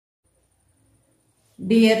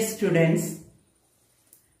Dear students,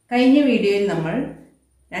 കഴിഞ്ഞ വീഡിയോയിൽ നമ്മൾ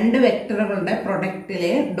രണ്ട് വെക്ടറുകളുടെ പ്രൊഡക്റ്റിലെ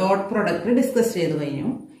ഡോട്ട് പ്രൊഡക്റ്റ് ഡിസ്കസ് ചെയ്തു കഴിഞ്ഞു.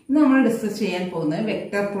 ഇന്ന് നമ്മൾ ഡിസ്കസ് ചെയ്യാൻ പോകുന്നത്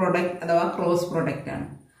വെക്ടർ പ്രോഡക്റ്റ് അഥവാ ക്രോസ് പ്രോഡക്റ്റ് ആണ്.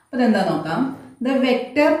 അപ്പോൾ എന്താ നോക്കാം. The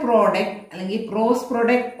vector product അല്ലെങ്കിൽ cross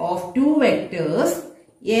product of two vectors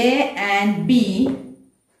A and B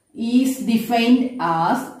is defined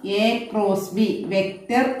as A cross B.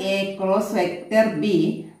 Vector A cross vector B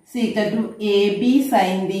is equal to AB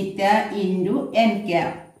sin theta into n cap,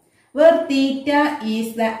 where theta is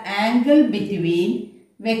the angle between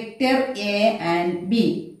vector A and B.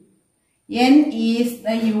 N is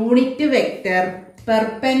the unit vector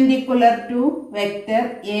perpendicular to vector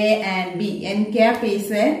A and B. N cap is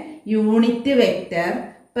a unit vector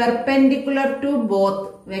perpendicular to both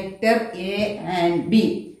vector A and B.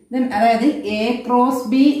 Then അതായത് A cross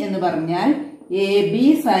B എന്ന് പറഞ്ഞാൽ AB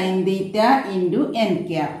sin theta into n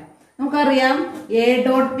cap. നമുക്കറിയാം A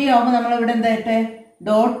dot B ആവുമ്പോൾ നമ്മൾ ഇവിടെ എന്തായിട്ട്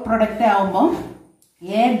dot product ആവുമ്പോൾ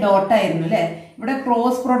A dot ആയിരുന്നു അല്ലേ. ഇവിടെ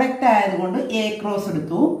ക്രോസ് പ്രൊഡക്റ്റ് ആയതുകൊണ്ട് A ക്രോസ്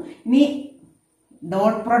എടുത്തു. ഇനി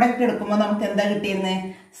ഡോട്ട് പ്രൊഡക്റ്റ് എടുക്കുമ്പോൾ നമുക്ക് എന്താ കിട്ടിയിരുന്നത്?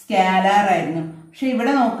 സ്കാലാർ ആയിരുന്നു. പക്ഷെ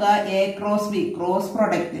ഇവിടെ നോക്കുക A cross B cross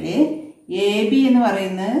പ്രൊഡക്റ്റില് AB എന്ന്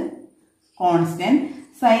പറയുന്നത് കോൺസ്റ്റന്റ്,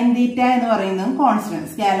 സൈൻ തീറ്റ എന്ന് പറയുന്നത് കോൺസ്റ്റന്റ്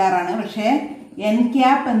സ്കാലാർ ആണ്. പക്ഷെ എൻ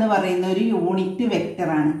ക്യാപ് എന്ന് പറയുന്ന ഒരു യൂണിറ്റ് വെക്ടർ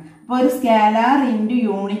ആണ്. അപ്പോൾ ഒരു സ്കാലാർ ഇൻറ്റു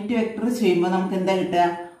യൂണിറ്റ് വെക്ടർ ചെയ്യുമ്പോൾ നമുക്ക് എന്താ കിട്ടുക?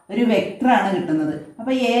 ഒരു വെക്ടർ ആണ് കിട്ടുന്നത്.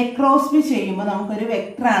 അപ്പൊ A ക്രോസ് ബി ചെയ്യുമ്പോൾ നമുക്കൊരു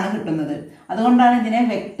വെക്ടർ ആണ് കിട്ടുന്നത്. അതുകൊണ്ടാണ് ഇതിനെ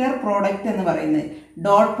വെക്ടർ പ്രോഡക്റ്റ് എന്ന് പറയുന്നത്.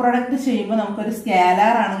 ഡോട്ട് പ്രോഡക്റ്റ് ചെയ്യുമ്പോൾ നമുക്കൊരു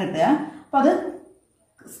സ്കാലാർ ആണ് കിട്ടുക. അപ്പൊ അത്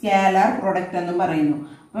സ്കാലാർ പ്രോഡക്റ്റ് എന്നും പറയുന്നു.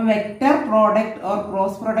 അപ്പൊ vector product or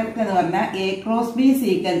cross product എന്ന് പറഞ്ഞാൽ A cross B is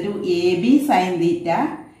equal to AB sin theta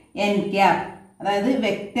n cap. അതായത്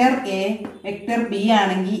വെക്ടർ A വെക്ടർ B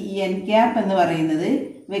ആണെങ്കിൽ ഈ n cap എന്ന് പറയുന്നത്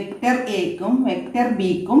വെക്ടർ Aക്കും വെക്ടർ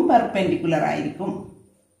Bക്കും പെർപെൻഡിക്കുലർ ആയിരിക്കും.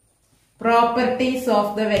 Properties of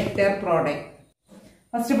the vector product.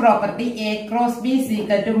 First property, A cross B is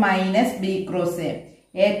equal to minus B cross A.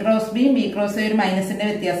 A cross B, B cross A ഒരു മൈനസിന്റെ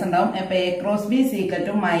വ്യത്യാസം ഉണ്ടാവും. അപ്പൊ A cross B is equal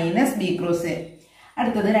to minus B cross A.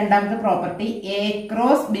 അടുത്തത് രണ്ടാമത്തെ property, A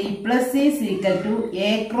cross B plus C is equal to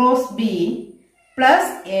A cross B plus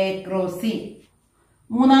A cross C.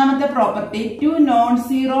 മൂന്നാമത്തെ property, two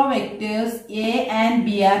non-zero vectors A and B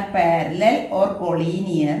are parallel or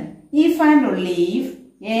collinear if and only if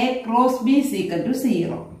A cross B is equal to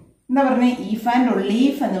 0. എന്താ പറഞ്ഞ if and only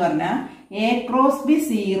if എന്ന് പറഞ്ഞാൽ A cross B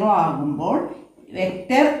 0 ആകുമ്പോൾ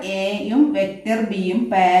vector എയും vector ബിയും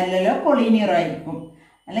പാരലലോ കൊളീനിയറോ ആയിരിക്കും.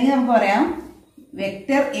 അല്ലെങ്കിൽ നമുക്ക് പറയാം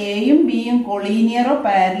വെക്ടർ എയും ബിയും കൊളീനിയറോ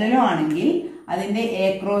പാരലലോ ആണെങ്കിൽ അതിന്റെ A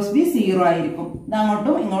ക്രോസ് ബി 0 ആയിരിക്കും. ഇത്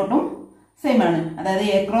അങ്ങോട്ടും ഇങ്ങോട്ടും സെയിം ആണ്. അതായത്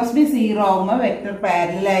A ക്രോസ് ബി 0 ആകുമ്പോൾ വെക്ടർ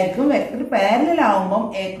പാരലൽ ആയിരിക്കും, വെക്ടർ പാരലൽ ആകുമ്പോൾ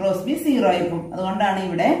A ക്രോസ് ബി 0 ആയിരിക്കും. അതുകൊണ്ടാണ്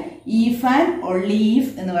ഇവിടെ if and only if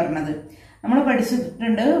എന്ന് പറഞ്ഞത്. നമ്മൾ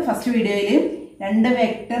പഠിച്ചിട്ടുണ്ട് ഫസ്റ്റ് വീഡിയോയിൽ, രണ്ട്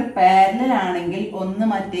വെക്ടർ പാരലൽ ആണെങ്കിൽ ഒന്ന്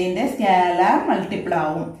മറ്റേന്റെ സ്കാലാർ മൾട്ടിപ്പിൾ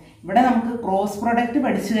ആവും. ഇവിടെ നമുക്ക് ക്രോസ് പ്രൊഡക്റ്റ്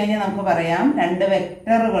പഠിച്ചു കഴിഞ്ഞാൽ നമുക്ക് പറയാം രണ്ട്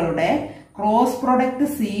വെക്ടറുകളുടെ ക്രോസ് പ്രൊഡക്റ്റ്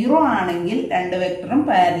 0 ആണെങ്കിൽ രണ്ട് വെക്ടറും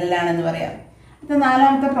പാരലൽ ആണെന്ന് പറയാം. അടുത്ത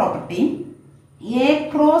നാലാമത്തെ property, A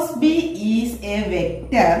cross B is a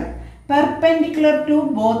vector perpendicular to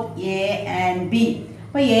both A and B.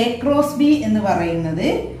 അപ്പൊ A ക്രോസ് B എന്ന് പറയുന്നത്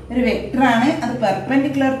ഒരു വെക്ടർ ആണ്. അത്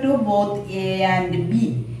perpendicular to both A and B.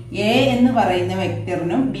 A എന്ന് പറയുന്ന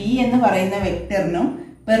വെക്ടറിനും B എന്ന് പറയുന്ന വെക്ടറിനും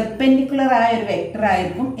പെർപെൻഡിക്കുലർ ആയ ഒരു വെക്ടർ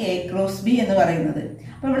ആയിരിക്കും A ക്രോസ് B എന്ന് പറയുന്നത്.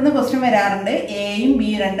 അപ്പൊ ഇവിടുന്ന് ക്വസ്റ്റ്യൻ വരാറുണ്ട്, എയും ബി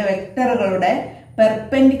രണ്ട് വെക്ടറുകളുടെ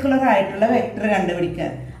പെർപെൻഡിക്കുലർ ആയിട്ടുള്ള വെക്ടർ കണ്ടുപിടിക്കുക.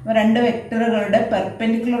 അപ്പൊ രണ്ട് വെക്ടറുകളുടെ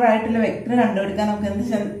പെർപെൻഡിക്കുലർ ആയിട്ടുള്ള വെക്ടർ കണ്ടുപിടിക്കാൻ നമുക്ക്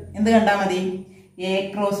എന്ത് കണ്ടാൽ മതി? A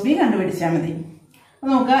ക്രോസ് ബി കണ്ടുപിടിച്ചാൽ മതി. അപ്പൊ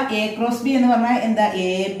നോക്കുക, A ക്രോസ് ബി എന്ന് പറഞ്ഞാൽ എന്താ?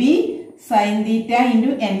 AB sine theta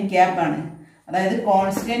into N cap ആണ്. അതായത്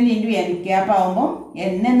കോൺസ്റ്റന്റ് ഇൻറ്റു എൻ ക്യാപ് ആവുമ്പോൾ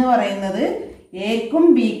n എന്ന് പറയുന്നത് എക്കും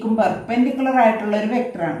ബിക്കും പെർപെൻഡിക്കുലർ ആയിട്ടുള്ള ഒരു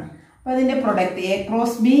വെക്ടർ ആണ്. അപ്പൊ അതിന്റെ പ്രൊഡക്റ്റ് A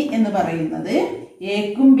ക്രോസ് ബി എന്ന് പറയുന്നത്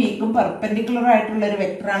എക്കും ബിക്കും പെർപെൻഡിക്കുലർ ആയിട്ടുള്ള ഒരു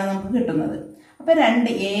വെക്ടർ ആണ് നമുക്ക് കിട്ടുന്നത്. അപ്പൊ രണ്ട്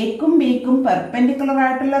എക്കും ബിക്കും പെർപെൻഡിക്കുലർ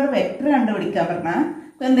ആയിട്ടുള്ള ഒരു വെക്ടർ കണ്ടുപിടിക്കാൻ പറഞ്ഞാൽ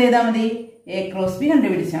എന്ത് ചെയ്താൽ മതി? A ക്രോസ് ബി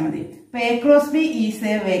കണ്ടുപിടിച്ചാൽ മതി. അപ്പൊ A cross B is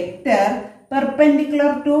A vector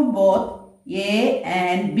perpendicular to both A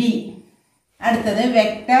and B. അടുത്തത്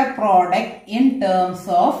vector product in terms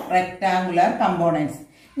of rectangular components.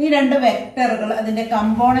 ഈ രണ്ട് വെക്ടറുകൾ അതിന്റെ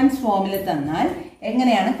കമ്പോണൻസ് ഫോമിൽ തന്നാൽ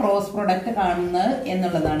എങ്ങനെയാണ് ക്രോസ് പ്രൊഡക്റ്റ് കാണുന്നത്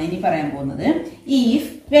എന്നുള്ളതാണ് ഇനി പറയാൻ പോകുന്നത്.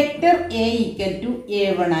 If vector A equal to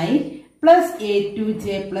A1i plus A2j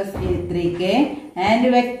plus A3k and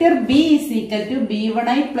vector B is equal to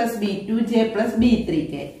B1i plus B2j plus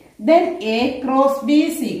B3k, then A cross B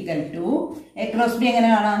is equal to A cross B എങ്ങനെ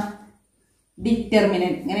കാണാം?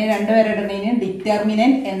 Determinant. ഇങ്ങനെ രണ്ടുപേരെ ഇടുന്നതിന്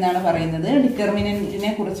determinant എന്നാണ് പറയുന്നത്.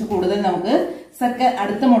 ഡിറ്റർമിനന്റിനെ കുറിച്ച് കൂടുതൽ നമുക്ക്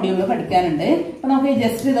അടുത്ത മൊഡ്യൂളിൽ പഠിക്കാനുണ്ട്. അപ്പൊ നമുക്ക്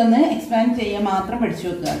ജസ്റ്റ് ഇതൊന്ന് എക്സ്പാൻഡ് ചെയ്യാൻ മാത്രം പഠിച്ചു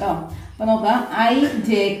വെക്കുക കേട്ടോ. അപ്പൊ നോക്കാം, I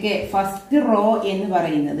J K first row എന്ന്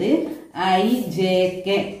പറയുന്നത് ഐ ജെ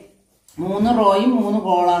കെ 3 റോയും 3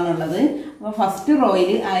 കോളാണുള്ളത്. അപ്പൊ ഫസ്റ്റ്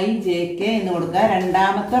റോയിൽ ഐ ജെ കെ എന്ന് കൊടുക്കുക.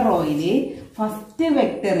 രണ്ടാമത്തെ റോയിൽ ഫസ്റ്റ്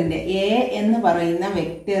വെക്ടറിന്റെ എ എന്ന് പറയുന്ന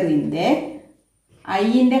വെക്ടറിന്റെ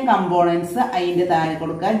ഐന്റെ കമ്പോണൻസ് ഐന്റെ താഴെ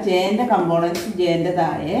കൊടുക്കുക, ജെന്റെ കമ്പോണൻസ് ജെന്റെ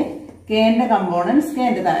താഴെ, കെന്റെ കമ്പോണൻസ്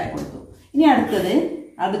കെന്റെ താഴെ കൊടുത്തു. ഇനി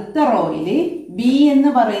അടുത്ത റോയില് ബി എന്ന്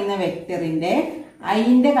പറയുന്ന വെക്ടറിന്റെ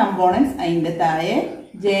ഐന്റെ കമ്പോണൻസ് ഐന്റെ താഴെ,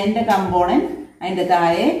 ജെന്റെ കമ്പോണന്റ് അതിന്റെ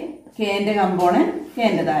താഴെ, കെന്റെ കമ്പോണന്റ്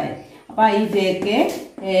കെന്റെ താഴെ. അപ്പൊ I J K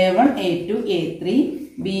A1 A2 A3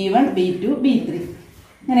 B1 B2 B3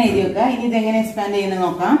 ഇങ്ങനെ എഴുതി വെക്കുക. ഇനി ഇതെങ്ങനെ എക്സ്പാൻഡ് ചെയ്യുന്നത്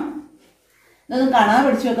നോക്കാം. ഇതൊന്നും കാണാതെ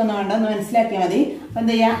പഠിച്ചു വെക്കൊന്നും വേണ്ട, ഒന്ന് മനസ്സിലാക്കിയാൽ മതി. അപ്പൊ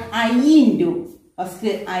എന്താ ചെയ്യാ, I into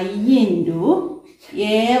first I into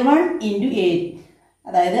A1 into A,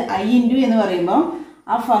 അതായത് ഐ ഇൻറ്റു എന്ന് പറയുമ്പോൾ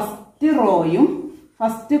ആ ഫസ്റ്റ് റോയും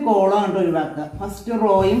ഫസ്റ്റ് കോളം കൊണ്ട് ഒഴിവാക്കുക. ഫസ്റ്റ്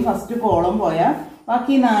റോയും ഫസ്റ്റ് കോളം പോയാൽ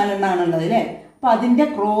ബാക്കി 4 എണ്ണാണുള്ളത് അല്ലേ. അപ്പൊ അതിന്റെ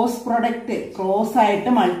ക്രോസ് പ്രൊഡക്റ്റ് ക്രോസ്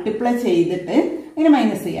ആയിട്ട് മൾട്ടിപ്ലൈ ചെയ്തിട്ട് അതിന്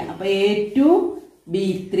മൈനസ് ചെയ്യാം. അപ്പൊ A2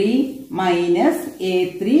 B3 minus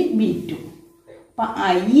A3 B2. അപ്പൊ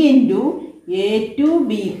I into A2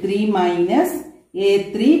 B3 minus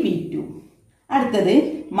A3 B2. അടുത്തത്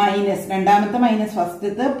മൈനസ്, രണ്ടാമത്തെ മൈനസ്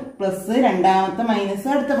ഫസ്റ്റത്തെ പ്ലസ്, രണ്ടാമത്തെ മൈനസ്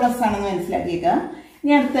അടുത്ത പ്ലസ് ആണെന്ന് മനസ്സിലാക്കിയേക്കുക.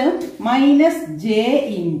 ഇനി അടുത്ത് മൈനസ് ജെ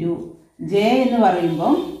ഇൻറ്റു ജെ എന്ന്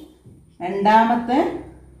പറയുമ്പോൾ രണ്ടാമത്തെ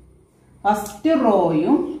ഫസ്റ്റ്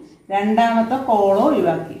റോയും രണ്ടാമത്തെ കോളവും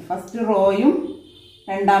ഒഴിവാക്കി, ഫസ്റ്റ് റോയും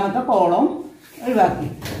രണ്ടാമത്തെ കോളവും ഒഴിവാക്കി.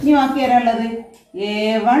 ഇനി ബാക്കി വരാനുള്ളത്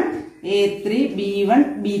A1 A3 B1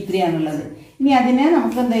 B3 ആണുള്ളത്. ഇനി അതിനെ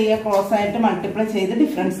നമുക്ക് എന്താ ചെയ്യുക, ക്രോസ് ആയിട്ട് മൾട്ടിപ്ലൈ ചെയ്ത്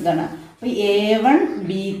ഡിഫറൻസ് കാണാം. അപ്പൊ A1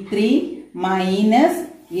 B3 minus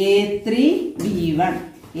A3 B1,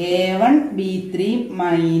 A1 B3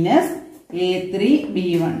 minus A3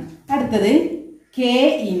 B1. അടുത്തത് K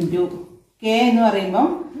ഇൻറ്റു K എന്ന് പറയുമ്പോൾ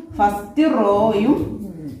ഫസ്റ്റ് റോയും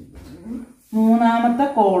മൂന്നാമത്തെ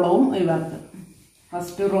കോളവും ഒഴിവാക്കുക.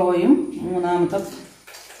 ഫസ്റ്റ് റോയും മൂന്നാമത്തെ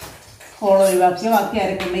കോളം ഒഴിവാക്കിയ ബാക്കി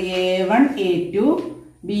ആരൊക്കെയുണ്ട്, A1 A2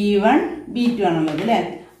 B1 B2 ആണുള്ളത് അല്ലേ.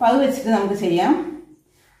 അപ്പൊ അത് വെച്ചിട്ട് നമുക്ക് ചെയ്യാം.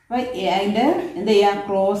 അപ്പൊ അതിന്റെ എന്താ ചെയ്യാം,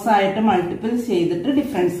 ക്രോസ് ആയിട്ട് മൾട്ടിപ്പിൾ ചെയ്തിട്ട്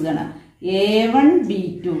ഡിഫറൻസ് കാണാം. A1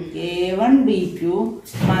 B2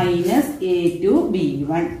 minus A2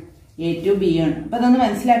 B1 A2 B1. അപ്പൊ അതൊന്ന്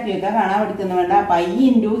മനസ്സിലാക്കി വെക്കാം, കാണാൻ പഠിക്കുന്ന വേണ്ട. അപ്പൊ I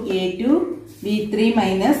into A2 B3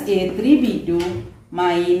 minus A3 B2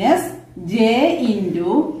 minus J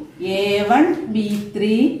into A1 B3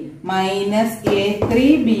 minus A3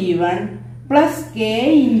 B1 plus K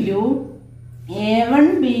into A1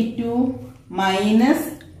 B2 minus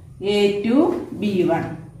A2 B1.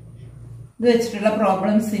 ഇത് വെച്ചിട്ടുള്ള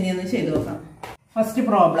പ്രോബ്ലംസ് ഇനി ഒന്ന് ചെയ്തു നോക്കാം. First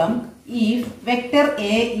problem, if vector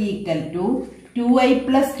A equal to 2i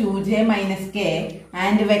plus 2j minus k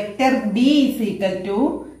and vector B is equal to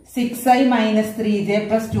 6i minus 3j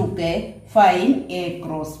plus 2k, find A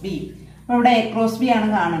cross B. അപ്പോൾ ഇവിടെ A cross B ആണ്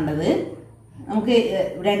കാണേണ്ടത്. നമുക്ക്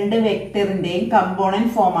രണ്ട് വെക്ടറിന്റെയും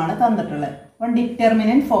കമ്പോണന്റ് ഫോം ആണ് തന്നിട്ടുള്ളത്. അപ്പം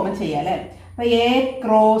determinant form ചെയ്യാം അല്ലെ. അപ്പൊ A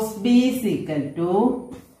cross B is equal to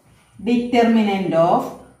determinant of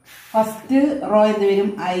first row എന്ത് വരും,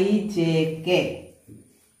 I J K.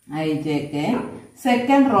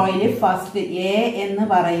 Second റോയിൽ first A എന്ന്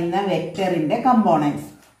പറയുന്ന വെക്ടറിന്റെ കമ്പോണൻസ്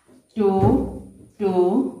 2 2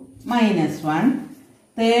 -1.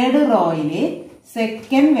 തേർഡ് റോയില്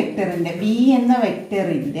സെക്കൻഡ് വെക്ടറിന്റെ ബി എന്ന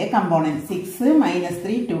വെക്ടറിന്റെ കമ്പോണൻസ് 6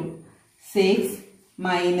 -3 2 6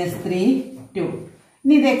 -3 2.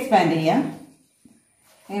 ഇനി ഇത് എക്സ്പാൻഡ് ചെയ്യാം.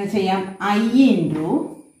 എങ്ങനെ ചെയ്യാം,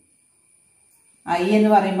 ഐ എന്ന്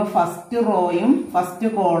പറയുമ്പോൾ ഫസ്റ്റ് റോയും ഫസ്റ്റ്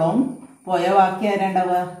കോളവും പോയ ബാക്കി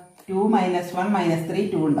ആരാണ്ടാവുക, 2 -1 -3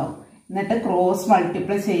 2 ഉണ്ടാവും. എന്നിട്ട് ക്രോസ്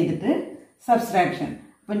മൾട്ടിപ്ലൈ ചെയ്തിട്ട് സബ്സ്ട്രാക്ഷൻ.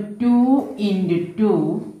 അപ്പം 2 × 2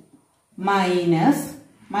 minus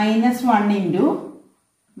 -1 ×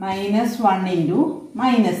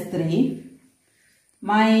 -3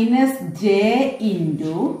 minus J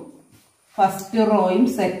into first റോയും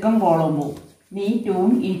second കോളവും പോവും. ഈ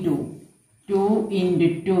 2ഉം ഈ 2ഉം 2 ×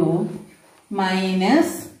 2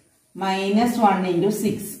 മൈനസ് -1 ×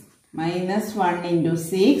 6 -1 ×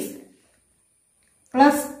 6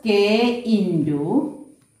 പ്ലസ് കെ ഇൻറ്റു,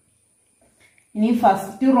 ഇനി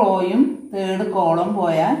ഫസ്റ്റ് റോയും തേർഡ് കോളം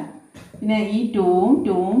പോയാൽ പിന്നെ ഈ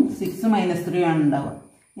 2ഉം 6 -3 ആണ് ഉണ്ടാവുക.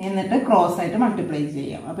 എന്നിട്ട് ക്രോസ് ആയിട്ട് മൾട്ടിപ്ലൈ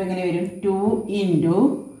ചെയ്യാം. അപ്പൊ എങ്ങനെ വരും, 2 ×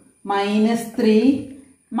 -3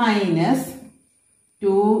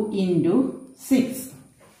 -2 × 6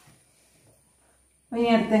 അപ്പോൾ ഈ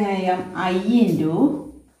അടുത്ത് എങ്ങനെ ചെയ്യാം? I ഇൻറ്റു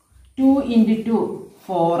 2 ഇൻറ്റു 2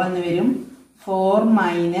 4 എന്ന് വരും. 4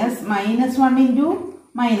 മൈനസ് 1 ഇൻറ്റു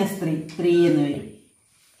 -3 3 എന്ന് വരും.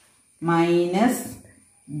 Minus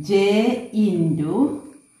j into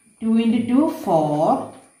 2 into 2 4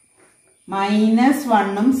 minus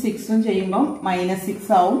 1ഉം 6ഉം ചെയ്യുമ്പം -6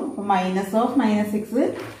 ആവും. അപ്പോൾ മൈനസ് ഓഫ് -6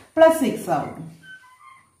 പ്ലസ് 6 ആവും.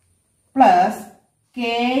 Plus k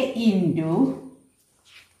into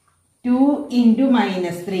 2 into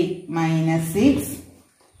 -3 -6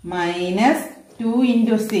 minus 2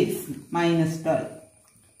 into 6 -12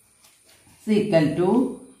 equal to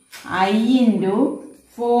I into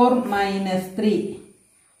 4 minus 3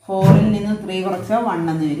 4ൽ നിന്ന് 3 കുറച്ചാൽ 1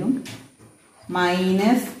 എന്ന് വരും.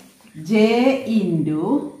 Minus j into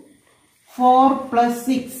 4 plus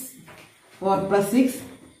 6 4 plus 6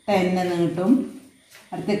 10 എന്ന് കിട്ടും.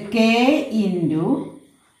 അടുത്ത k ഇൻറ്റു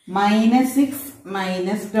 -6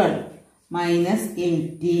 -12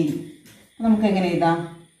 -18. നമുക്ക് എങ്ങനെ എഴുതാം?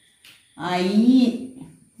 I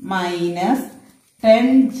minus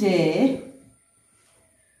 10j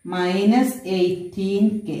minus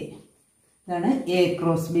 18k. ഇതാണ് A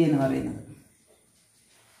ക്രോസ് B എന്ന് പറയുന്നത്.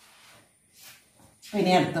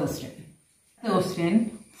 ഇനി അടുത്ത question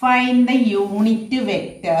find the unit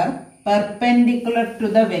vector perpendicular to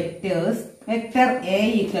the vectors vector A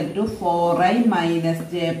equal to 4i minus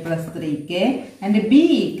j plus 3k and B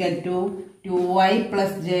equal to 2i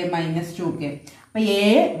plus j minus 2k. അപ്പോൾ A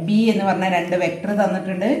B എന്ന് പറഞ്ഞ രണ്ട് vector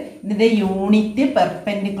തന്നിട്ടുണ്ട്. ഇതിന്റെ യൂണിറ്റ്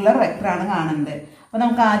പെർപെൻഡിക്കുലർ വെക്ടർ ആണ് കാണുന്നത്. അപ്പോൾ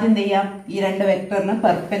നമുക്ക് ആദ്യം എന്ത് ചെയ്യാം? ഈ രണ്ട് വെക്ടറിന്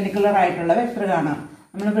പെർപെൻഡിക്കുലർ ആയിട്ടുള്ള വെക്ടർ കാണാം.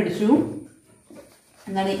 നമ്മൾ പഠിച്ചു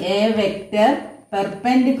എന്താണ്? A vector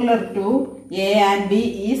perpendicular to A and B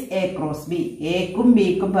is A cross B. എക്കും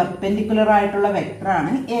ബിക്കും perpendicular ആയിട്ടുള്ള വെക്ടർ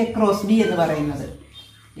ആണ് A ക്രോസ് B എന്ന് പറയുന്നത്.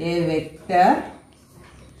 A vector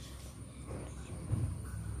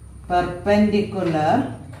perpendicular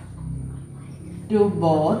to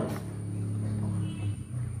both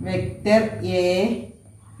vector A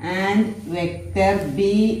and vector B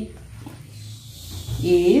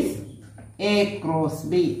is A cross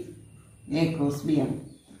B. A cross B ആണ്.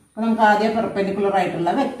 അപ്പോൾ നമുക്ക് ആദ്യം perpendicular ആയിട്ടുള്ള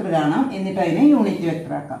vector കാണാം, എന്നിട്ട് അതിനെ യൂണിറ്റ്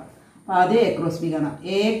വെക്ടർ ആക്കാം. അപ്പോൾ ആദ്യം A ക്രോസ് B കാണാം.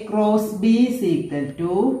 A cross B is equal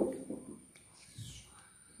to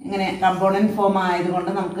ഇങ്ങനെ കമ്പോണന്റ് ഫോം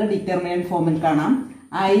ആയതുകൊണ്ട് നമുക്ക് ഡിറ്റർമിനന്റ് ഫോമിൽ കാണാം.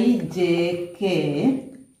 I J K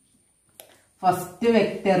ഫസ്റ്റ്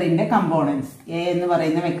വെക്ടറിന്റെ കമ്പോണൻസ് എ എന്ന്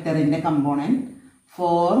പറയുന്ന വെക്ടറിന്റെ കമ്പോണന്റ്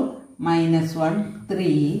 4 -1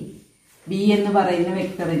 3 ബി എന്ന് പറയുന്ന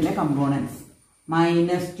വെക്ടറിന്റെ കമ്പോണൻസ്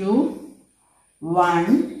 -2 1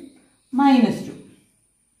 -2.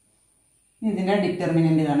 ഇതിന്റെ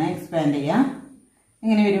ഡിറ്റർമിനന്റ് കാണാൻ എക്സ്പാൻഡ് ചെയ്യാം.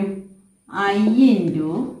 എങ്ങനെ വരും? I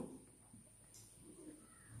ഇൻറ്റു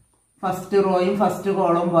ഫസ്റ്റ് റോയും ഫസ്റ്റ്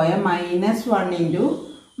കോളവും പോയ -1 ഇൻറ്റു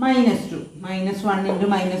 -2 -1 ഇൻറ്റു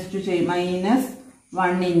 -2 ചെയ്യും.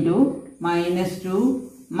 -1 into -2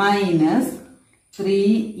 -3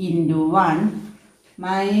 into 1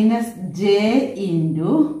 -j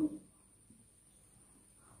into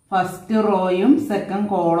first റോയും second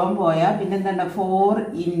കോളവും പോയാൽ പിന്നെ എന്താ 4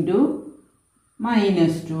 into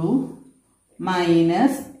 -2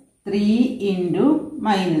 -3 into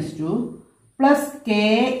 -2 plus k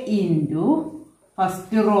into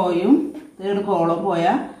first റോയും third column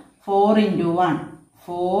പോയാൽ 4 ഇൻറ്റു 1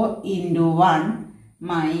 4 ഇൻറ്റു 1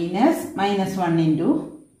 -1 ഇൻറ്റു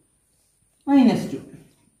 -2.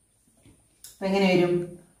 അപ്പം എങ്ങനെ വരും?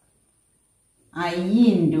 I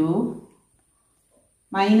into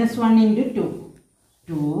 -1 into 2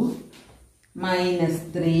 2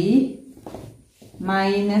 -3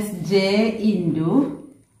 -j into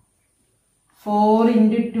 4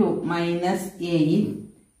 into 2 -8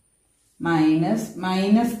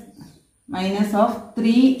 minus of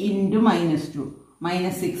 3 into -2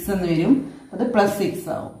 -6 എന്ന് വരും. അത് പ്ലസ് 6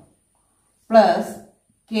 ആവും. Plus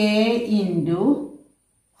k into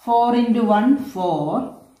 4 into 1 4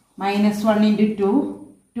 -1 into 2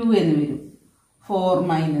 2 എന്ന് വരും. 4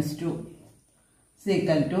 -2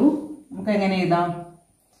 ഈക്വൽ ടു നമുക്ക് എങ്ങനെ എഴുതാം?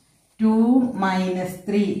 2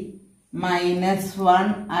 -3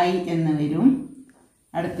 -1i എന്ന് വരും.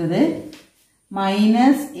 അടുത്തത്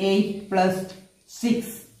 -8 പ്ലസ് 6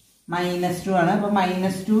 -2 ആണ്. അപ്പോൾ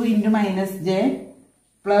 -2 ഇൻറ്റു -j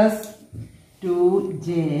പ്ലസ് 2j.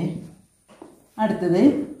 അടുത്തത്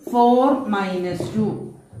 4 -2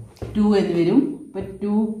 2 എന്ന് വരും. അപ്പോൾ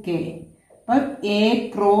 2k. അപ്പം A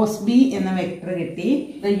ക്രോസ് B എന്ന വെക്ടർ കിട്ടി.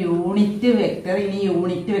 ഇത് യൂണിറ്റ് വെക്ടർ. ഇനി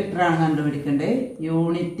യൂണിറ്റ് വെക്ടർ ആണ് കണ്ടുപിടിക്കേണ്ടത്.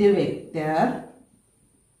 Unit vector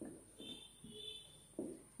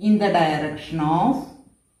in the direction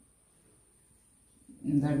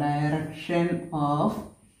of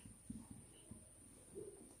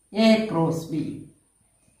A cross B.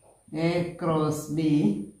 A cross B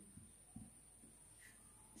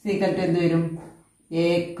is equal to എന്ത് വരും? A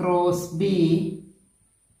cross B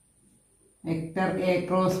vector A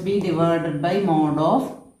cross B divided by mod of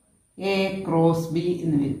A cross B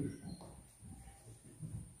എന്ന് വരും.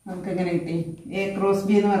 നമുക്ക് എങ്ങനെ കിട്ടി? A cross B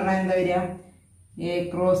എന്ന് പറഞ്ഞാൽ എന്താ വരിക? A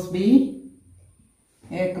cross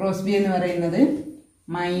B എന്ന് പറയുന്നത്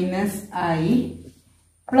 -I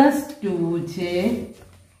plus 2j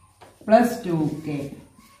plus 2k.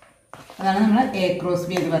 അതാണ് നമ്മൾ A cross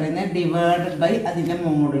B എന്ന് പറയുന്നത്. ഡിവൈഡഡ് ബൈ അതിൻ്റെ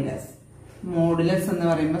മോഡുലസ്. മോഡുലസ് എന്ന്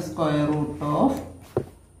പറയുമ്പോൾ square root of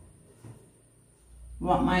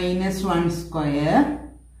 -1 square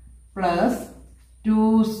plus 2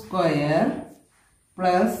 square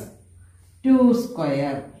plus 2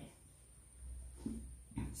 square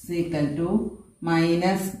is equal to -I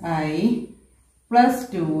plus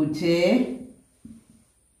 2j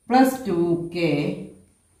plus 2k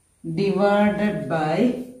divided by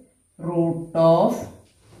root of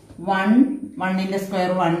 1 in the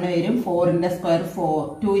square 1 വരും, 4 in the square 4,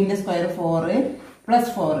 2 in the square 4 plus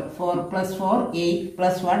 4 plus 4 8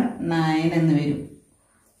 plus 1 9 എന്ന് വരും.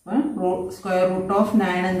 Square root of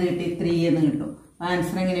 9 എന്ന് കിട്ടി, 3 എന്ന് കിട്ടും.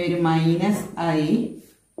 Answer എങ്ങനെ വരും? -I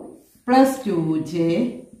plus 2j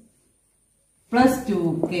plus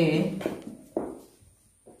 2k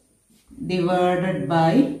divided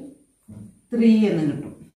by 3 എന്ന് കിട്ടും.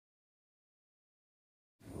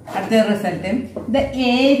 അടുത്ത result, the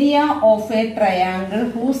area of a triangle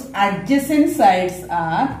whose adjacent sides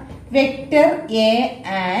are vector A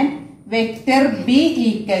and vector B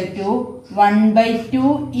equal to 1/2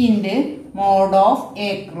 into mod of A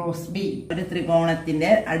cross B. ഒരു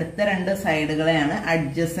ത്രികോണത്തിന്റെ അടുത്ത രണ്ട് സൈഡുകളെയാണ്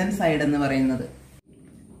adjacent side എന്ന് പറയുന്നത്.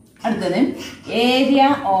 അടുത്തത്, area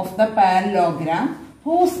of the parallelogram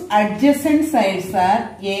whose adjacent sides are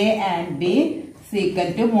A and B is equal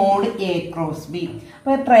to mod A cross B.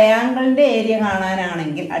 അപ്പോൾ ട്രയാങ്കിളിന്റെ area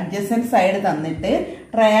കാണാനാണെങ്കിൽ adjacent side തന്നിട്ട്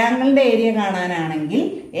ട്രയാങ്കിളിന്റെ ഏരിയ കാണാനാണെങ്കിൽ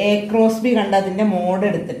A cross B കണ്ട് അതിന്റെ മോഡ്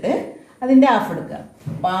എടുത്തിട്ട് അതിന്റെ ഹാഫ് എടുക്കുക.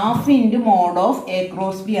 Half into mode of A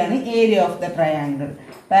cross B ആണ് area of the triangle.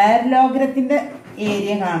 പാരലോഗ്രത്തിന്റെ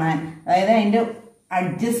area കാണാൻ, അതായത് അതിന്റെ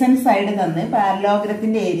adjacent സൈഡ് തന്ന്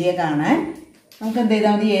പാരലോഗ്രത്തിന്റെ ഏരിയ കാണാൻ നമുക്ക് എന്ത്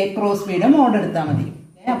ചെയ്താൽ മതി? A cross B യുടെ മോഡ് എടുത്താൽ മതി.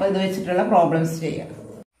 അപ്പോൾ ഇത് വെച്ചിട്ടുള്ള പ്രോബ്ലംസ് ചെയ്യാം.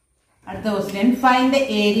 അടുത്ത question, find the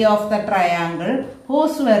area of the triangle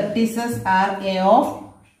whose vertices R A of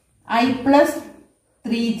I plus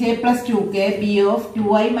 3j plus 2k, B of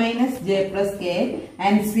 2i minus j plus k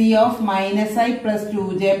and C of -i plus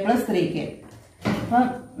 2j plus 3k. അപ്പൊ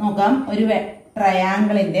നോക്കാം, ഒരു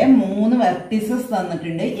ട്രയാങ്കിളിന്റെ 3 vertices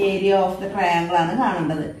തന്നിട്ടുണ്ട്. Area of the triangle ആണ്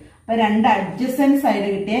കാണേണ്ടത്. അപ്പൊ രണ്ട് adjacent side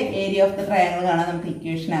കിട്ടിയ ഏരിയ ഓഫ് ദ ട്രയാങ്കിൾ കാണാൻ നമുക്ക്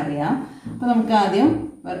ഇക്വേഷൻ അറിയാം. അപ്പൊ നമുക്ക് ആദ്യം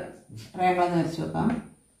ട്രയാങ്കിൾ ഒന്ന് വരച്ചു നോക്കാം.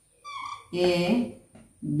 A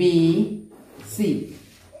B C,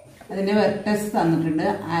 അതിന്റെ വെർട്ടസ് തന്നിട്ടുണ്ട്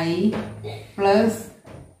I plus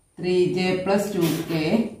 3j plus 2k,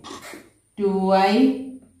 2i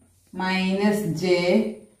minus j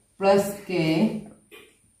plus k,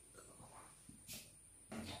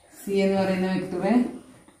 C എന്ന് പറയുന്ന vector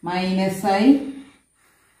 -i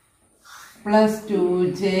plus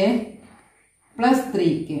 2j plus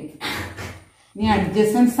 3k. ഇനി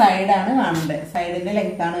അഡ്ജസന്റ് സൈഡ് ആണ് കാണേണ്ടത്, സൈഡിന്റെ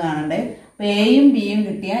ലെങ്ത് ആണ് കാണേണ്ടത്. അപ്പൊ എയും ബിയും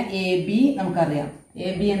കിട്ടിയ എ ബി നമുക്കറിയാം. എ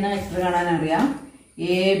ബി എന്ന വെക്ടർ കാണാൻ അറിയാം.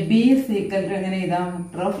 എ ബി സീക്വൽ ടു എങ്ങനെ എഴുതാം?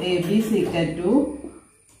 Vector of A B is equal to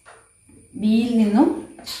ബിയിൽ നിന്നും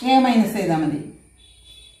എ മൈനസ് ചെയ്താൽ മതി.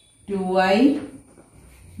 2i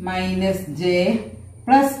minus j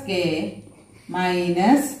plus k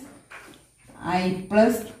minus I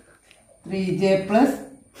plus 3j plus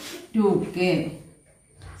 2k.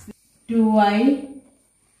 2i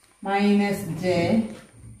minus j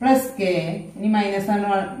plus k, ഇനി മൈനസ് ആണ്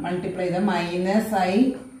മൾട്ടിപ്ലൈ ചെയ്ത -i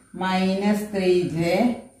minus 3j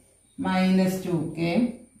minus 2k.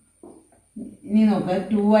 ഇനി നോക്കുക,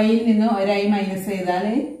 2iയിൽ നിന്ന് ഒരു i മൈനസ് ചെയ്താൽ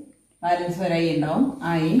ബാലൻസ് ഒരു i ഉണ്ടാവും.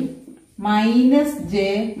 I minus j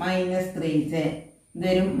minus 3j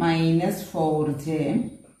ഇതൊരു -4j,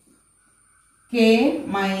 k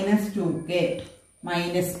minus 2k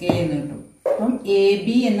minus k എന്ന് കിട്ടും. അപ്പം എ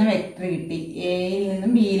ബി എന്ന വെക്ടർ കിട്ടി, എയിൽ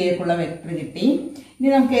നിന്നും ബിയിലേക്കുള്ള വെക്ടർ കിട്ടി. ഇനി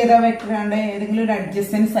നമുക്ക് ഏതാ വെക്ടർ കാണണ്ടേ? ഏതെങ്കിലും ഒരു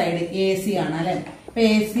അഡ്ജസന്റ് സൈഡ് എ സി കാണാം അല്ലെ. അപ്പൊ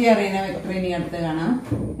എ സി അറിയുന്ന വെക്ടർ ഇനി അടുത്ത് കാണാം.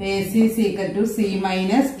 A C equal to C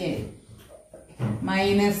minus A -i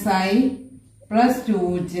plus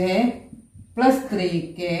 2j plus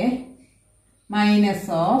 3k minus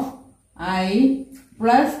of I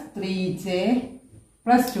plus 3j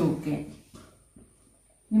plus 2k.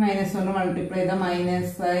 Minus കൊണ്ട് മൾട്ടിപ്ലൈ ചെയ്ത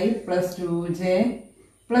 -i plus 2j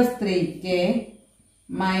plus 3k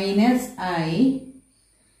minus I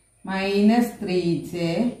minus 3j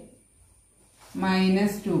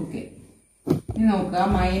minus 2k. ഇനി നോക്കുക,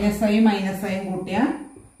 minus I minus I കൂട്ടിയ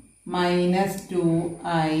minus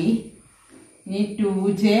 2i. ഇനി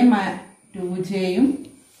 2jയും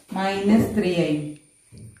minus 3i.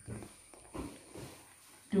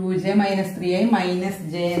 2j minus 3i minus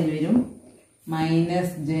j എന്ന് വരും.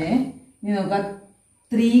 Minus j. ഇനി നോക്കുക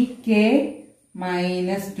 3k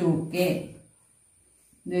മൈനസ് 2k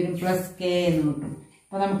ഇതൊരു പ്ലസ് k എന്ന് കിട്ടും.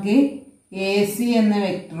 അപ്പൊ നമുക്ക് AC എന്ന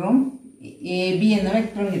വെക്ടറും AB എന്ന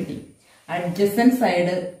വെക്ടറും കിട്ടി. അഡ്ജസന്റ്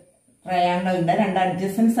സൈഡ് ട്രയാങ്കിളിന്റെ രണ്ട്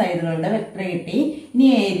അഡ്ജസന്റ് സൈഡുകളുടെ വെക്ടർ കിട്ടി. ഇനി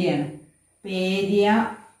ഏരിയ ആണ്. Area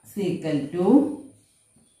equal to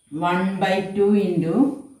 1/2 into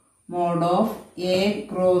mode of A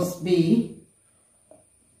cross B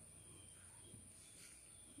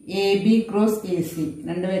AB cross AC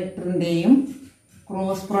രണ്ട് വെക്ടറിന്റെയും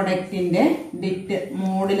ക്രോസ് പ്രൊഡക്റ്റിന്റെ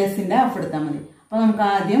മോഡുലസിന്റെ ഹാഫ് എടുത്താൽ മതി. അപ്പൊ നമുക്ക്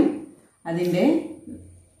ആദ്യം അതിന്റെ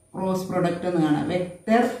ക്രോസ് പ്രൊഡക്റ്റ് ഒന്ന് കാണാം.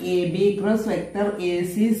 Vector AB cross vector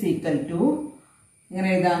AC equal to ഇങ്ങനെ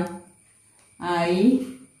എഴുതാം,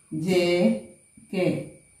 IJK.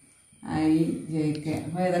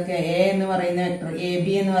 അപ്പൊ ഇതൊക്കെ A എന്ന് പറയുന്ന വെക്ടർ, AB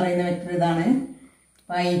എന്ന് പറയുന്ന വെക്ടർ ഇതാണ്.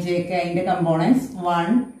 അപ്പൊ IJK അതിന്റെ കമ്പോണൻസ്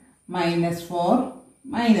 1 മൈനസ് 4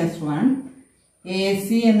 മൈനസ് 1. AC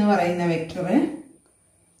എന്ന് പറയുന്ന vector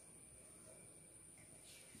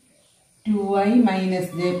 2i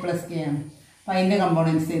minus j plus k ആണ്. അപ്പൊ അതിന്റെ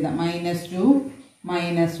കമ്പോണൻസ് ചെയ്താൽ മൈനസ് 2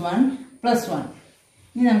 മൈനസ് 1 പ്ലസ് 1.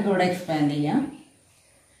 ഇനി നമുക്ക് ഇവിടെ എക്സ്പാൻഡ് ചെയ്യാം.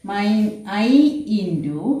 I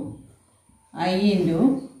ഇൻറ്റു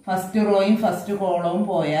ഫസ്റ്റ് റോയും ഫസ്റ്റ് കോളവും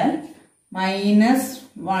പോയാൽ minus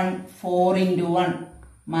 1 4 into 1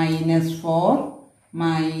 minus 4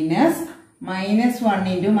 minus minus 1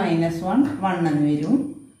 into minus 1 1 എന്ന് വരും.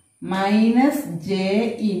 Minus j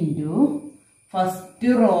into first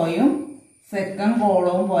റോയും second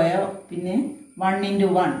കോളവും പോയാൽ പിന്നെ 1 into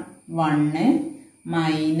 1 1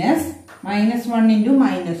 minus minus 1 into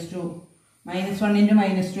minus 2 minus 1 into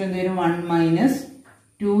minus 2 എന്ന് വരും 1 മൈനസ്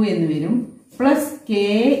 2 എന്ന് വരും. Plus k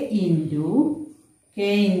into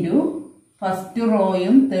first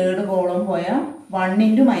റോയും third കോളവും പോയാൽ 1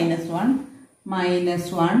 into minus 1 minus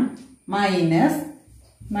 1 minus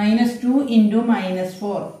minus 2 into minus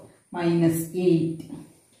 4 minus 8.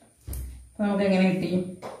 അപ്പൊ നമുക്ക് എങ്ങനെ കിട്ടി?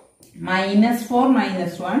 Minus 4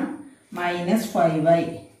 minus 1 minus 5i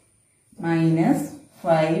minus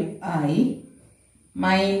 5i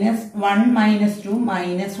minus 1 minus 2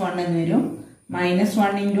 minus 1 എന്ന് വരും. Minus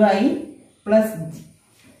 1 into i plus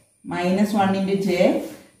minus 1 into j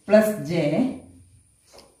plus j.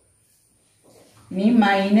 ഇനി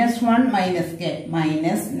minus 1 minus k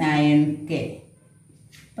minus 9k.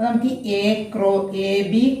 അപ്പൊ നമുക്ക്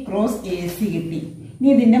AB cross AC കിട്ടി. ഇനി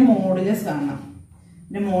ഇതിന്റെ മോഡുലസ് കാണാം.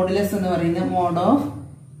 ഇതിന്റെ മോഡുലസ് എന്ന് പറയുന്നത് മോഡ് ഓഫ്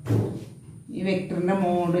ഈ വെക്ടറിന്റെ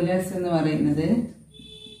മോഡുലസ് എന്ന് പറയുന്നത്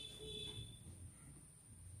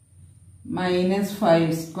minus 5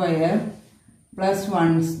 square plus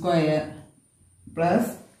 1 square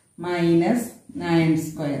plus minus 9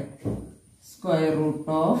 square square root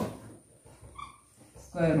of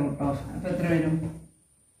അപ്പൊ എത്ര വരും?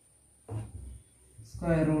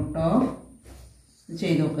 സ്ക്വയർ റൂട്ട് ഓഫ്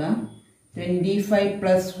ചെയ്ത് നോക്കാം. 25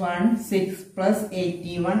 പ്ലസ് 1 6 പ്ലസ്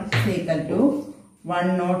 81 ഈക്വൽ ടു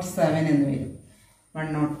 107 എന്ന് വരും.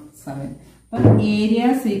 107. അപ്പം ഏരിയ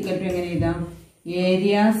ഈക്വൽ ടു എങ്ങനെ എഴുതാം?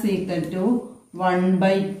 Area equal to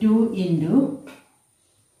 1/2 into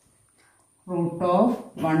root of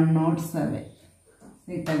 107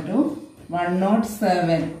 equal to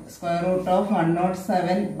 107 square root of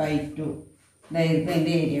 107/2. ഇതായിരുന്നു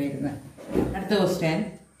അതിന്റെ ഏരിയ വരുന്നത്. അടുത്ത question,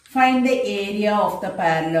 find the area of the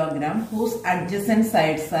parallelogram whose adjacent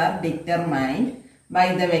sides are determined by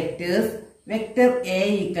the vectors vector A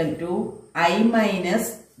equal to I minus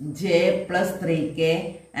j plus 3k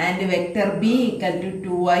and vector B equal to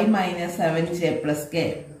 2i minus 7j plus k.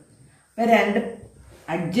 അപ്പോൾ രണ്ട്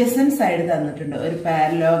adjacent side തന്നിട്ടുണ്ട്. ഒരു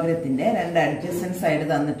പാരലോഗ്രത്തിന്റെ രണ്ട് adjacent side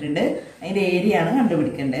തന്നിട്ടുണ്ട്. അതിന്റെ area ആണ്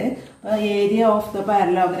കണ്ടുപിടിക്കേണ്ടത്. അപ്പോൾ ഏരിയ ഓഫ് ദ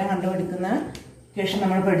പാരലോഗ്രാം കണ്ടുപിടിക്കുന്ന ക്വസ്റ്റ്യൻ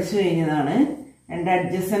നമ്മൾ പഠിച്ചു കഴിഞ്ഞതാണ്. രണ്ട്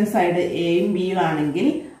അഡ്ജസന്റ് സൈഡ് എയും ബിയും ആണെങ്കിൽ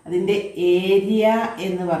അതിന്റെ ഏരിയ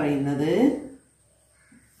എന്ന് പറയുന്നത്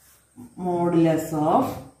modulus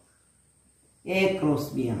of A cross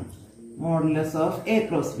B ആണ്. Modulus of A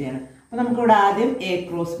cross B ആണ്. അപ്പൊ നമുക്കിവിടെ ആദ്യം എ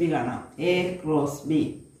ക്രോസ് ബി കാണാം. എ ക്രോസ് ബി,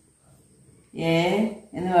 എ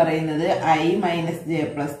എന്ന് പറയുന്നത് i minus J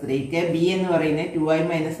plus 3k, B എന്ന് പറയുന്നത് 2i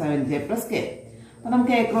minus 7j plus k. അപ്പൊ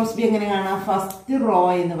നമുക്ക് എ ക്രോസ് ബി എങ്ങനെ കാണാം? ഫസ്റ്റ് റോ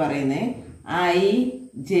എന്ന് പറയുന്നത് i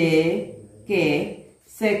j k,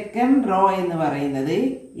 second row എന്ന് പറയുന്നത്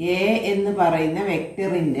എ എന്ന് പറയുന്ന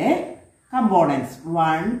വെക്ടറിന്റെ കമ്പോണൻസ്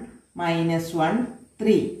 1 മൈനസ് 1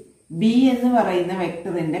 3. ബി എന്ന് പറയുന്ന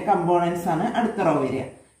വെക്ടറിന്റെ കമ്പോണൻസ് ആണ് അടുത്ത റോ വരിക.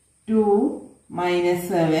 2 -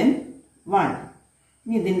 7 1.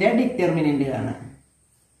 ഇനി ഇതിന്റെ ഡിറ്റർമിനന്റ് കാണാം.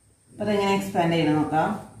 അപ്പൊ അതെങ്ങനെ എക്സ്പാൻഡ് ചെയ്യണം നോക്കാം.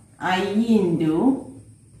 I into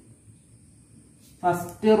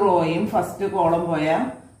first റോയും first column പോയാൽ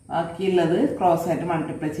ബാക്കിയുള്ളത് ക്രോസ് ആയിട്ട്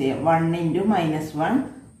മൾട്ടിപ്ലൈ ചെയ്യാം. 1 into -1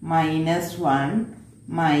 -1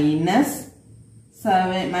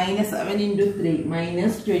 -7 into 3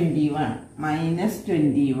 -21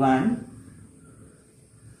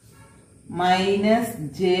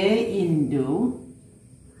 -j into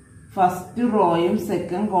first റോയും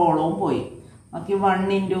second കോളവും പോയി. ബാക്കി 1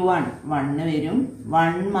 ഇൻറ്റു 1 വരും.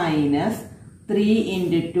 1 - 3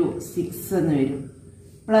 ഇൻറ്റു 2 6 എന്ന് വരും.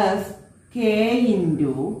 Plus k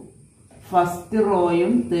into first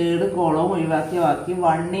റോയും third കോളവും ഒഴിവാക്കിയ ബാക്കി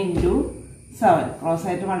 1 ഇൻറ്റു 7 ക്രോസ്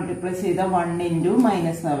ആയിട്ട് മൾട്ടിപ്ലൈ ചെയ്ത 1 ഇൻറ്റു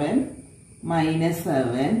 -7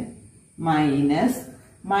 -7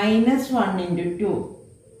 -1 ഇൻറ്റു 2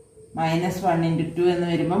 -1 ഇൻറ്റു 2 എന്ന്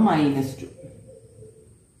വരുമ്പോൾ -2.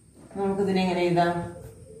 നമുക്കിതിനെ എങ്ങനെ എഴുതാം?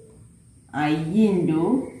 I into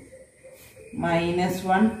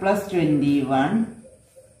 -1 + 21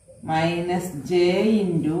 -j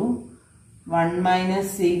into 1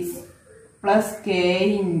 - 6 plus k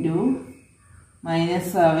into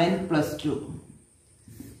 -7 + 2.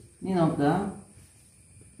 ഇനി നോക്കുക.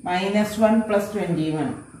 -1 +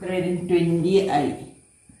 21 എത്ര വരും? 20i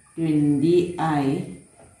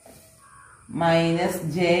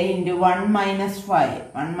 -j ഇൻറ്റു 1 - 5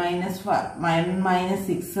 1 -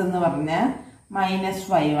 6 എന്ന് പറഞ്ഞാൽ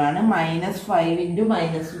 -5 ആണ്. -5 ഇൻറ്റു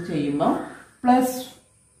മൈനസ് ചെയ്യുമ്പോൾ പ്ലസ്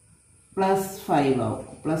 5 ആവും.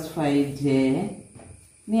 Plus 5j.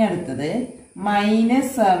 ഇനി അടുത്തത്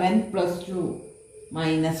 -7 + 2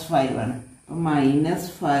 -5 ആണ്. അപ്പം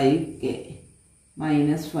 -5k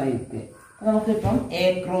നമുക്കിപ്പം A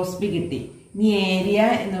ക്രോസ് B കിട്ടി. ഇനി ഏരിയ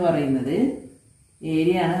എന്ന് പറയുന്നത്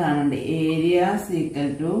ഏരിയ ആണ് കാണേണ്ടത്. Area equal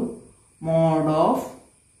to mode of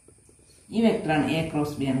ഈ വെക്ടറാണ്. A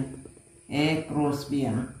ക്രോസ് B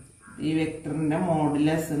ആണ്. ഈ വെക്ടറിന്റെ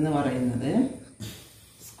മോഡുലസ് എന്ന് പറയുന്നത്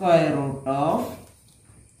square root of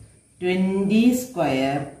 20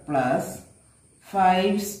 square plus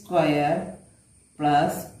 5 square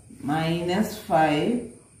plus -5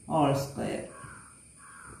 whole square.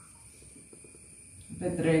 അപ്പൊ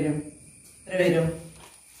എത്ര വരും?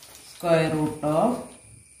 സ്ക്വയർ റൂട്ട് ഓഫ്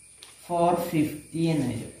 450 എന്ന്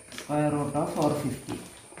വരും. Square root of 450.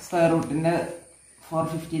 Square റൂട്ടിന്റെ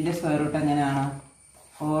 450ന്റെ square root എങ്ങനെയാണ്?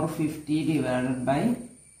 450 ഡിവൈഡഡ് ബൈ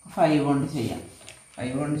 5 കൊണ്ട് ചെയ്യാം.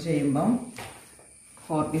 5 കൊണ്ട് ചെയ്യുമ്പം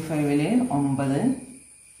 45ൽ 9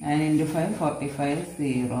 9 ഇൻറ്റു 5 45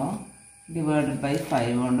 0 ഡിവൈഡഡ് ബൈ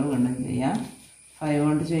 5 കൊണ്ട് വീണ്ടും ചെയ്യാം. 5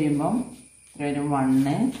 കൊണ്ട് ചെയ്യുമ്പം വരും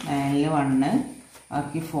 1 9ൽ 1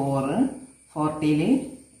 ബാക്കി 4 40ൽ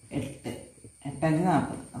 8 8 5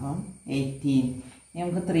 40 അപ്പം 18. ഇനി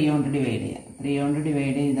നമുക്ക് 3 കൊണ്ട് ഡിവൈഡ് ചെയ്യാം. 3 കൊണ്ട്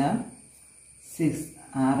ഡിവൈഡ് ചെയ്താൽ 6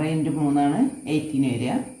 6 ഇൻറ്റു 3 18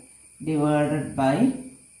 വരിക ഡിവൈഡഡ് ബൈ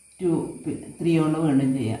 2 3 കൊണ്ട് വീണ്ടും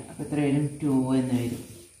ചെയ്യാം. അപ്പോൾ എത്ര വരും? 2 എന്ന് വരും.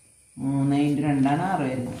 3 ഇൻറ്റു 2 6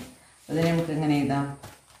 വരുന്നത്. അതിന് നമുക്ക് എങ്ങനെ എഴുതാം?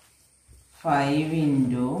 5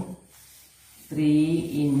 ഇൻറ്റു 3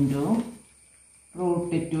 ഇൻറ്റു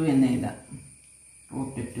 √2 എന്ന് എഴുതാം.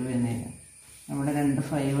 √2 എന്ന് എഴുതാം. നമ്മുടെ 2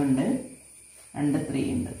 5 ഉണ്ട്, 2 3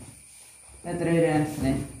 ഉണ്ട്. എത്ര വരും ആൻസർ?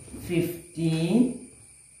 15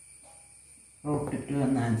 √2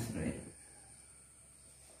 എന്ന ആൻസർ വരും.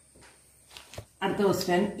 അടുത്ത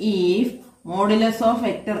question. If modulus of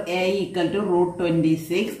vector A equal to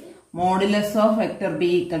 √26 modulus of vector B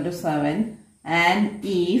equal to 7 and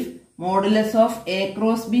if modulus of A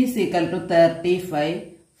cross B equal to 35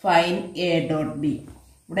 fine A dot B.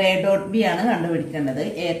 ഇവിടെ A ഡോട്ട് B ആണ് കണ്ടുപിടിക്കേണ്ടത്.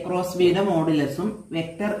 A cross Bയുടെ മോഡുലസും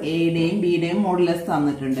vector എയുടെയും ബിയുടെയും modulus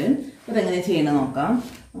തന്നിട്ടുണ്ട്. ഇതെങ്ങനെ ചെയ്യണം നോക്കാം.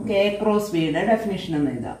 നമുക്ക് A cross Bയുടെ definition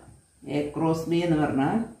എന്ന് എഴുതാം. A ക്രോസ് B എന്ന്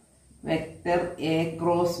പറഞ്ഞാൽ വെക്ടർ A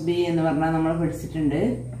ക്രോസ് B എന്ന് പറഞ്ഞാൽ നമ്മൾ പഠിച്ചിട്ടുണ്ട്.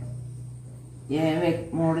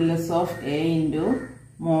 Modulus of A into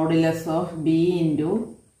modulus of B into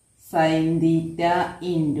sine theta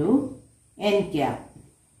into n cap.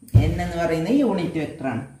 n എന്ന് പറയുന്നത് യൂണിറ്റ്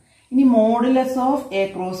വെക്ടറാണ്. ഇനി modulus of A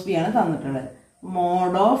cross B ആണ് തന്നിട്ടുള്ളത്.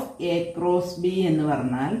 Mode of A cross B എന്ന്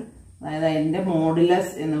പറഞ്ഞാൽ അതായത് അതിൻ്റെ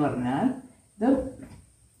മോഡുലസ് എന്ന് പറഞ്ഞാൽ ഇത്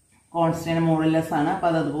കോൺസ്റ്റന്റ് മോഡുലസ് ആണ്. അപ്പം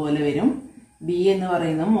അതുപോലെ വരും. B എന്ന്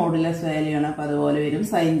പറയുന്നത് മോഡുലസ് വാല്യൂ ആണ്. അപ്പം അതുപോലെ വരും.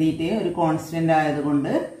 സൈൻ തീറ്റ ഒരു കോൺസ്റ്റന്റ്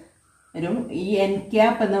ആയതുകൊണ്ട് വരും. ഈ n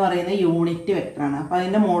ക്യാപ് എന്ന് പറയുന്ന യൂണിറ്റ് വെക്ടറാണ്. അപ്പം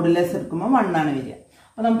അതിൻ്റെ മോഡുലസ് എടുക്കുമ്പോൾ 1 ആണ് വരിക.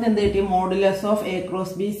 അപ്പം നമുക്ക് എന്ത് കിട്ടി? Modulus of A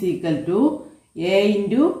cross B equal to A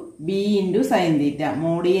into B into sine theta.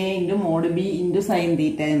 Mode A into mode B into sine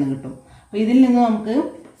theta എന്ന് കിട്ടും. അപ്പം ഇതിൽ നിന്ന് നമുക്ക്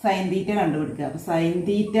സൈൻ തീറ്റ കണ്ടുപിടിക്കുക. അപ്പോൾ sine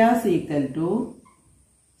theta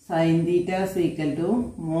equal to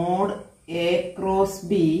mode A cross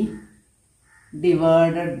B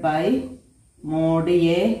divided by mode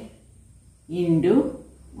A into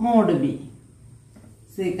mode B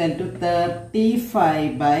equal to 35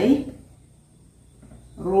 by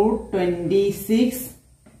 √26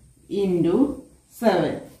 into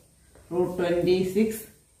 7. √26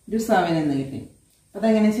 into 7 എന്ന് കിട്ടി. അപ്പോൾ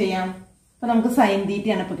അതെങ്ങനെ ചെയ്യാം? അപ്പോൾ നമുക്ക് സൈൻ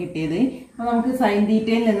തീറ്റയാണ് ഇപ്പോൾ കിട്ടിയത്. അപ്പോൾ നമുക്ക് സൈൻ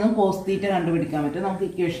തീറ്റയിൽ നിന്നും കോസ് തീറ്റ കണ്ടുപിടിക്കാൻ പറ്റും. നമുക്ക്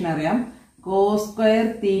ഇക്വേഷൻ അറിയാം. Cos square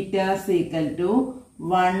theta equal to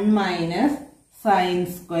 1 minus sine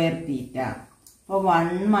square theta. അപ്പോൾ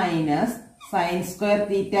 1 മൈനസ് സൈൻ സ്ക്വയർ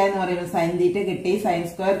തീറ്റ എന്ന് പറയുമ്പോൾ സൈൻ തീറ്റ കിട്ടി. സൈൻ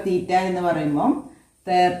സ്ക്വയർ തീറ്റ എന്ന് പറയുമ്പോൾ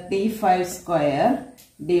 35 സ്ക്വയർ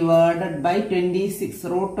ഡിവൈഡഡ് ബൈ 26.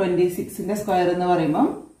 √26ന്റെ സ്ക്വയർ എന്ന് പറയുമ്പോൾ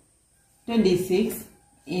 26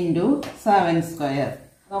 ഇൻറ്റു 7 സ്ക്വയർ.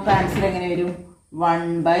 നമുക്ക് ആൻസർ എങ്ങനെ വരും?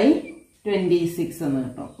 1/26 എന്ന്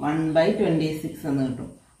കിട്ടും. 1/26 എന്ന് കിട്ടും.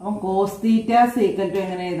 അപ്പം കോസ് തീറ്റ ഈക്വൽ ടു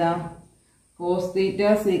എങ്ങനെ എഴുതാം? കോസ് തീറ്റ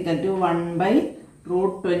ഈക്വൽ ടു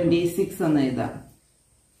 1/√26 എന്ന് എഴുതാം.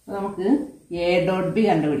 അപ്പൊ നമുക്ക് എ ഡോട്ട് ബി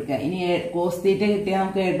കണ്ടുപിടിക്കാം. ഇനി കോസ് തീറ്റ കിട്ടിയാൽ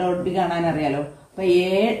നമുക്ക് എ ഡോട്ട് ബി കാണാൻ അറിയാലോ. അപ്പൊ A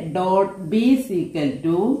dot B equal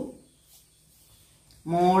to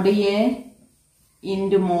mode A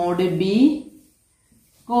into mode B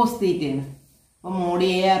cos തീറ്റയാണ്. അപ്പൊ മോഡ്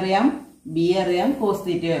എ അറിയാം, ബി അറിയാം, കോസ്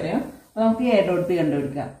തീറ്റ അറിയാം. അപ്പൊ നമുക്ക് എ ഡോട്ട് ബി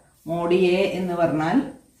കണ്ടുപിടിക്കാം. മോഡ് എ എന്ന് പറഞ്ഞാൽ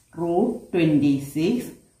 √26,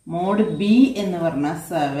 മോഡ് ബി എന്ന് പറഞ്ഞാൽ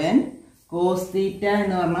 7, കോസ് തീറ്റ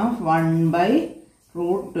എന്ന് പറഞ്ഞാൽ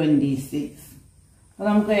 1/√26. അപ്പൊ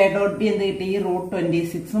നമുക്ക് എ ഡോട്ട് ബി എന്ത് കിട്ടി?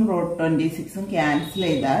 √26ഉം √26ഉം ക്യാൻസൽ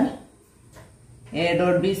ചെയ്താൽ A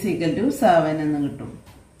dot B equal to 7 എന്ന് കിട്ടും.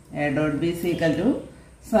 A dot B equal to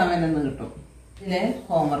 7 എന്ന് കിട്ടും. ഇതിലെ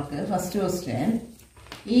homework first question,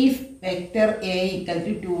 if vector A equal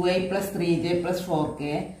to 2i plus 3j plus 4k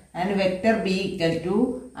and vector B equal to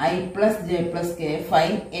I plus j plus k,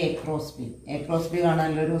 find A cross B. A cross B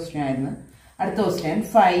കാണാനുള്ള ഒരു question ആയിരുന്നു. അടുത്ത question,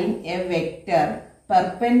 find a vector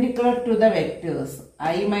perpendicular to the vectors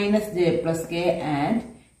I minus j plus k and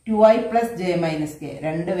 2i plus j minus k.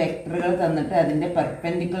 രണ്ട് വെക്ടറുകൾ തന്നിട്ട് അതിന്റെ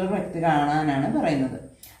perpendicular vector കാണാനാണ് പറയുന്നത്.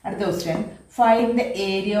 അടുത്ത question, find the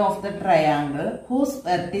area of the triangle whose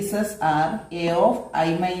vertices are A of I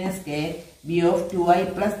minus k, B of 2i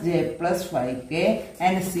plus j plus 5k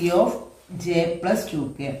and C of j plus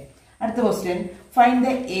 2k. അടുത്ത question, find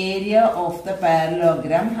the area of the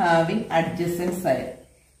parallelogram having adjacent side.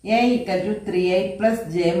 A equal to 3i plus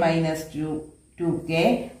j minus 2k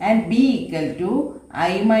and B equal to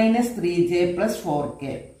I minus 3j plus 4k.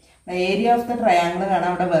 Area of the triangle കാണാൻ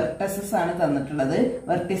അവിടെ vertices ആണ് തന്നിട്ടുള്ളത്.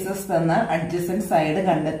 Vertices തന്നാൽ adjacent side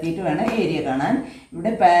കണ്ടെത്തിയിട്ട് വേണം area കാണാൻ.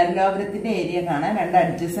 ഇവിടെ പാരലോഗ്രത്തിന്റെ area കാണാൻ രണ്ട്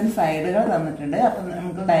അഡ്ജസന്റ് സൈഡുകൾ തന്നിട്ടുണ്ട്. അപ്പം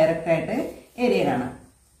നമുക്ക് ഡയറക്റ്റ് ആയിട്ട് ഏരിയ കാണാം.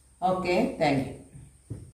 Okay, thank you.